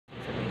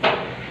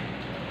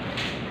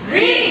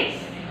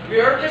We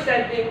are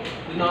presenting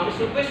Dunamis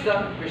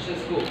One Christian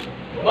School.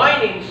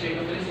 My name is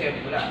Jacob Eliseo.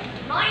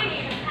 My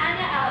name is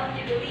Anna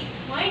Al-Nibali.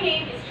 My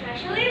name is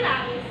Treasury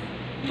Lamis.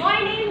 My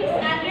name is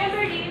Andrea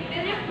Berdine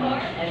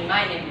Villaflor. And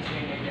my name is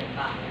Renee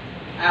Bach.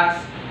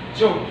 As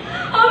Joe.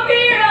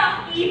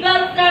 Amira,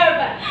 evil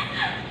servant.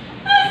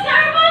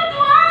 Servant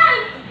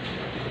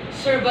 1!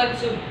 Servant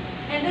 2.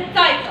 And the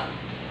title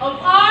of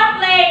our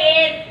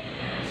play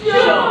is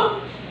Joe.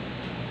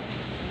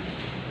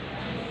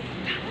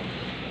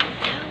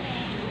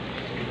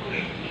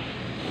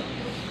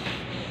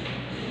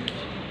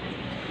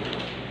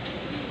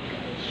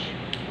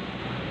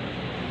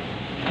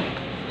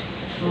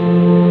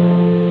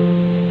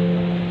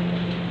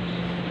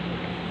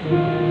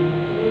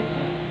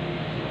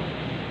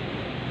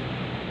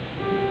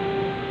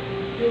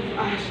 You've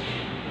asked,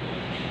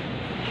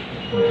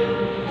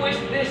 who is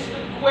this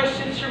that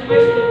questions your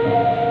wisdom?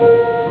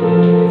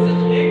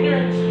 Such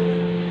ignorance.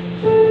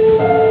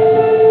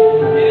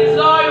 It is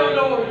I, O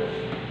Lord.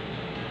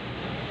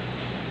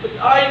 But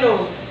I know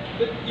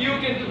that you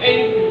can do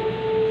anything,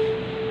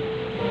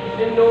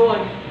 and no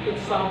one can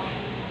stop it.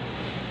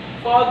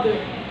 Father,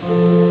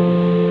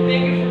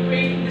 thank you for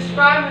creating this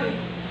family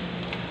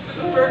with a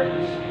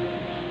purpose.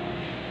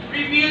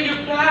 Reveal your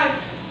plan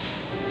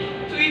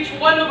to each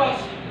one of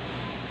us,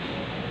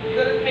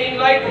 that it may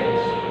enlighten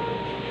us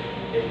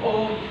in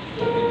all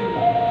that we do,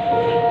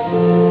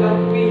 that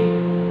we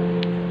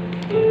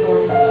may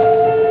glorify.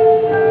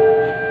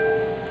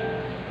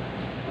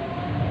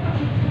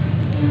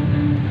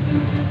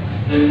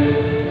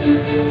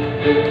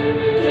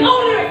 The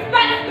owner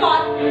respects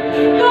God.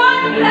 God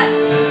bless.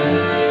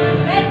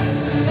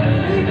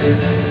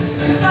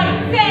 Let's like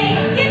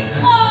saying it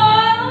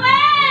all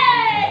away.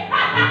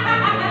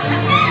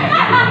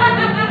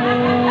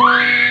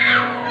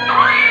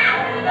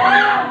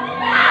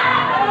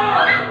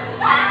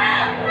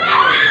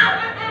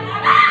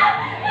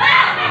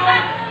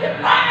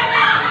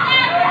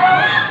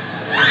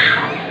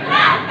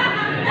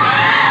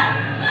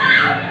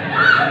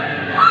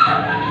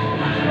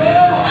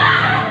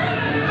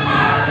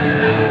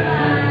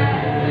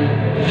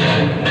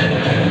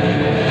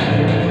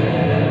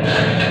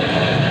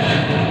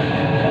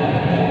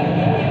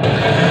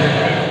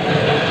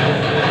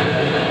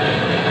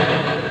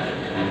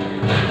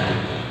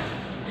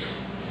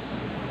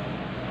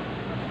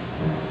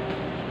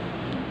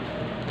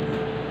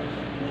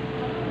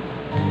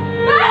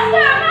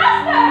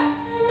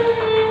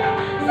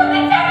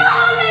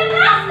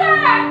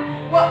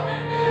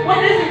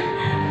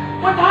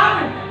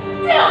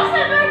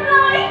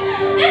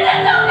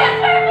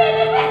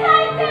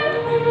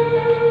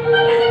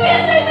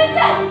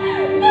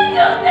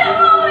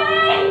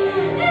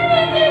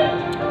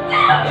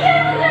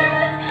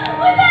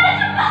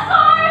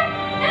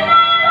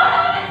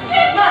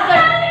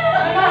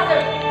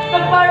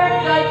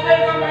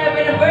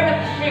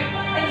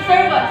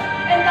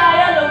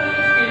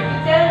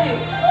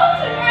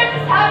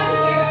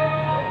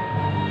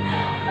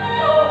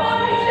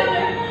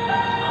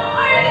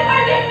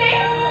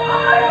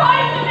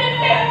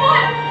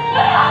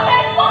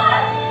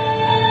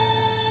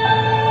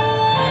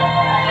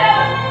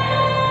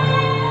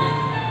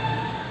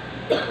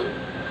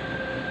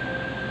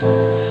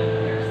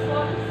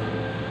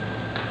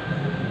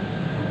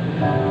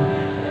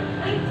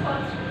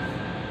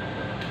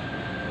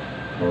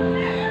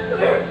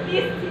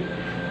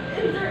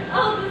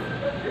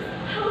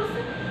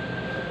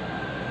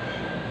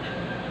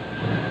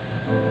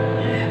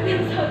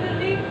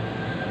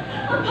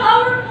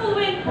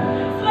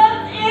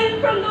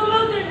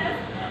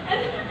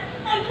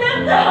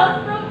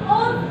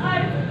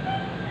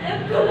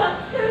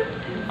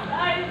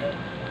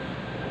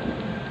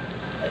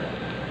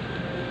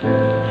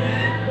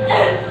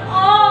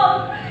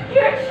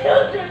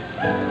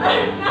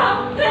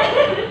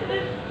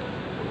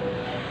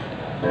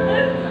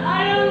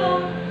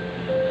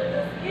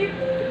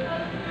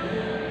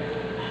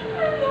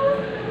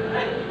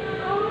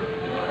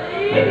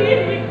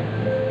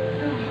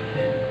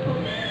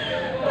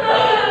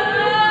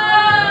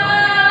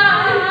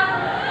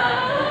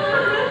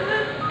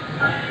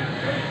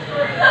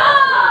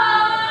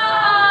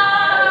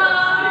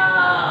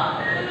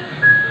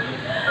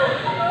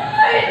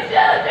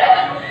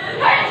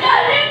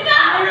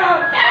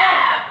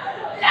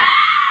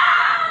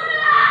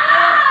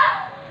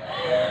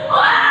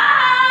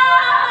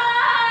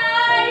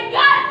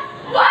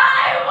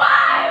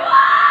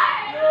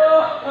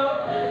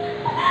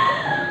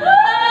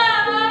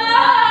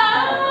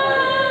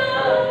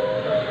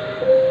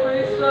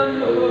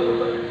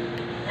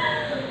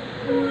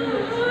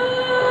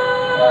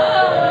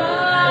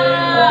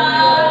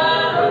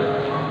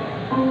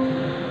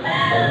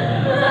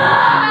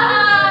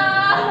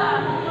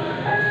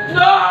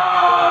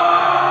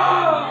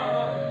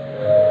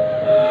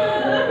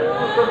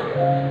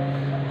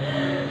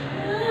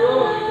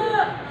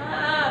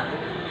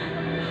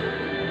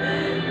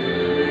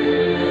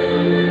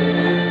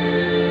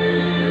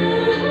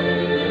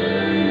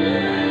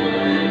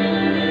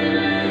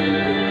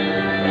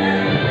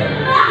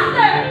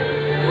 Master!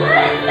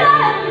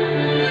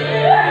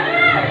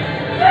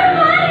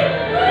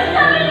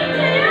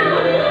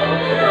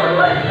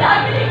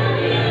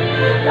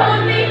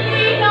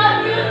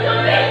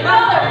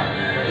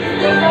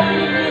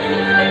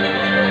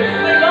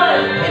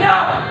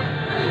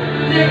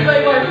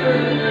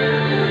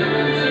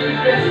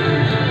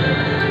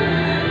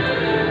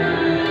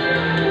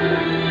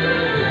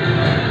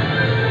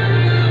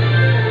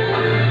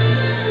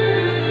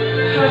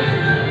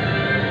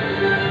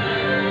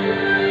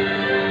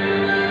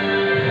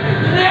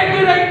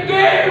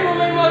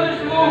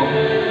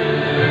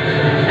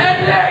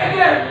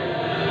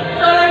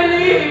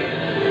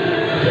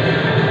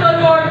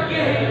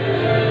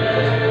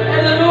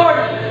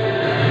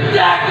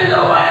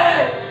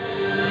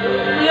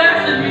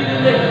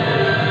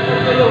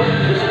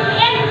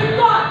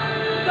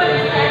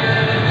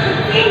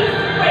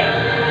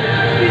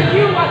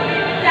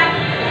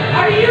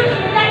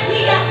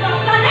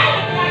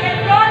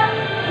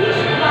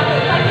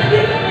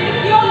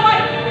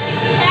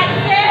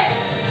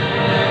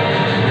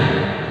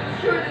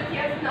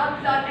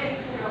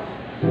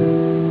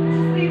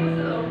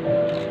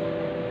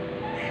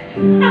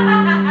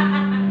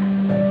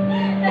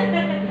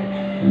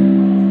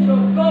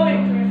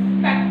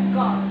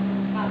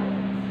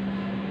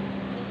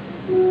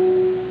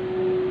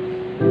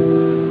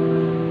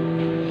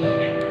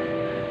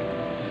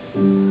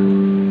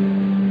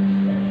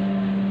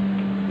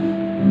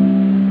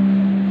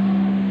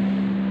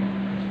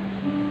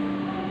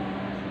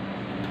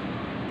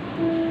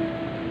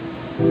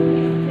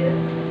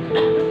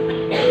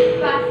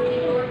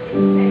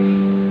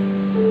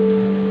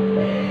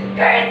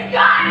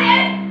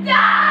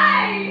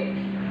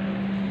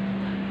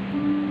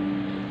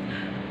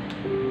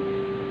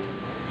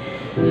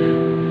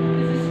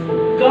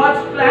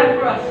 God's plan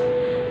for us.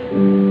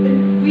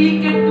 And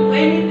we can do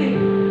anything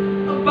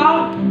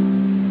about it.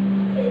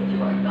 It's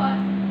your God.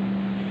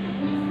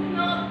 It's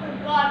not the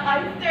God I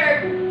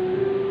serve.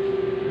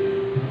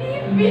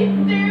 We've been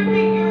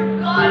serving your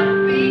God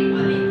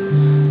faithfully.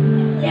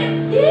 Yet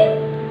this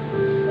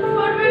is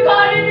what we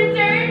got in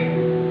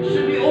return.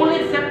 Should we only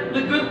accept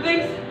the good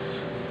things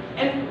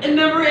and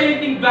never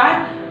anything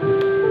bad?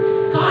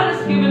 God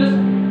has given us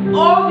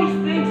all these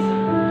things,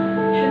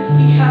 and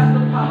He has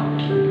the power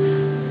to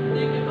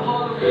take it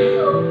all away.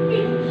 How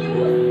can you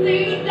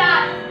say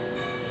that?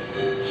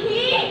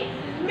 He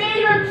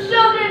made our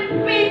children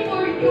pay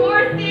for your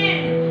sin.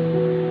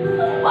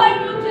 So why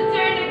don't you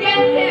turn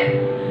against him?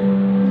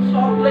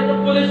 Talk like a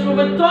foolish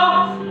woman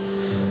talks.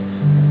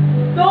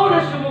 Don't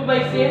assume of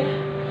my sin.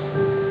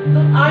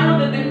 Don't I know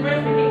the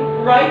difference between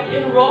right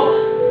and wrong?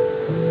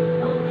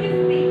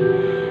 Obviously,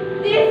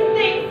 these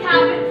things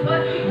happen to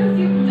us because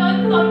you've done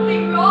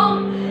something wrong.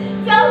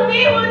 Tell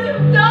me what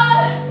you've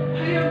done.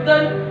 I have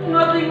done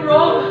nothing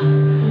wrong.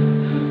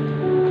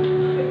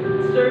 I've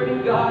been serving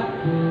God.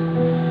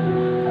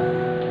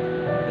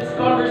 This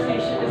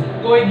conversation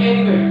isn't going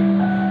anywhere.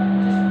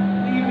 Just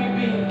leave me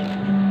be.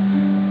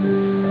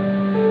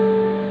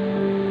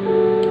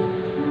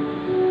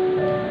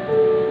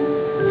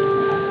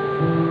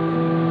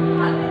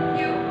 Haven't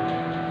you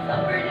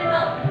suffered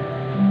enough?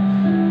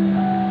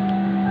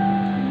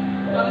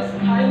 God is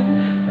kind.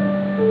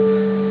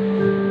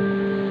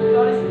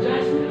 God is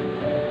just.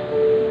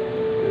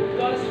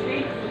 God is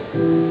faithful.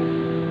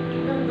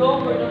 Even though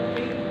we're not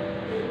faithful.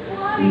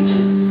 Why is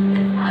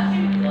this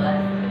happening to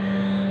us?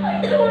 I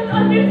don't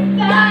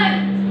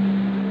understand.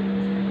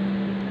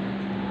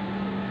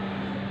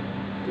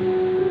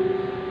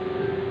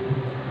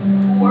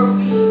 Who are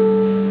we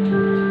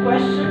to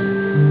question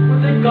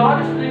whether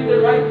God is doing the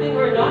right thing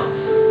or not?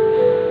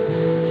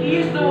 He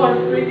is the one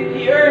who created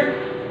the earth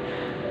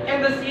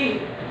and the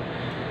sea.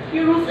 He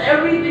rules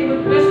everything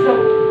with wisdom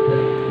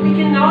that we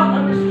cannot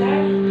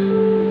understand.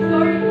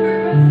 Sorry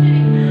for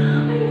questioning.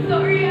 I'm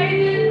sorry I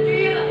didn't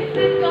realize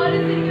that God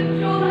is in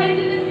control. I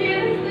didn't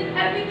realize that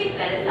everything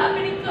that is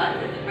happening to us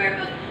is a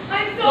purpose.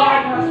 I'm God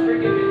sorry. has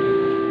forgiven you.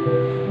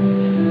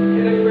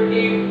 And I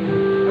forgave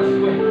as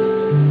well.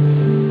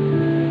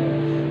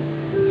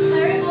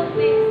 Terrible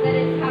things that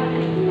is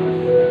happening to us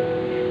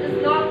does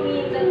not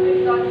mean that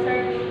we've done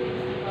terrible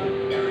things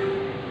to God.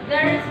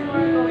 There is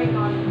more going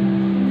on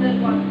than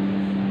what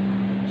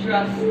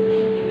Trust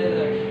in the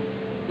Lord,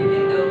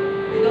 even though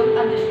we don't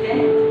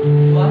understand.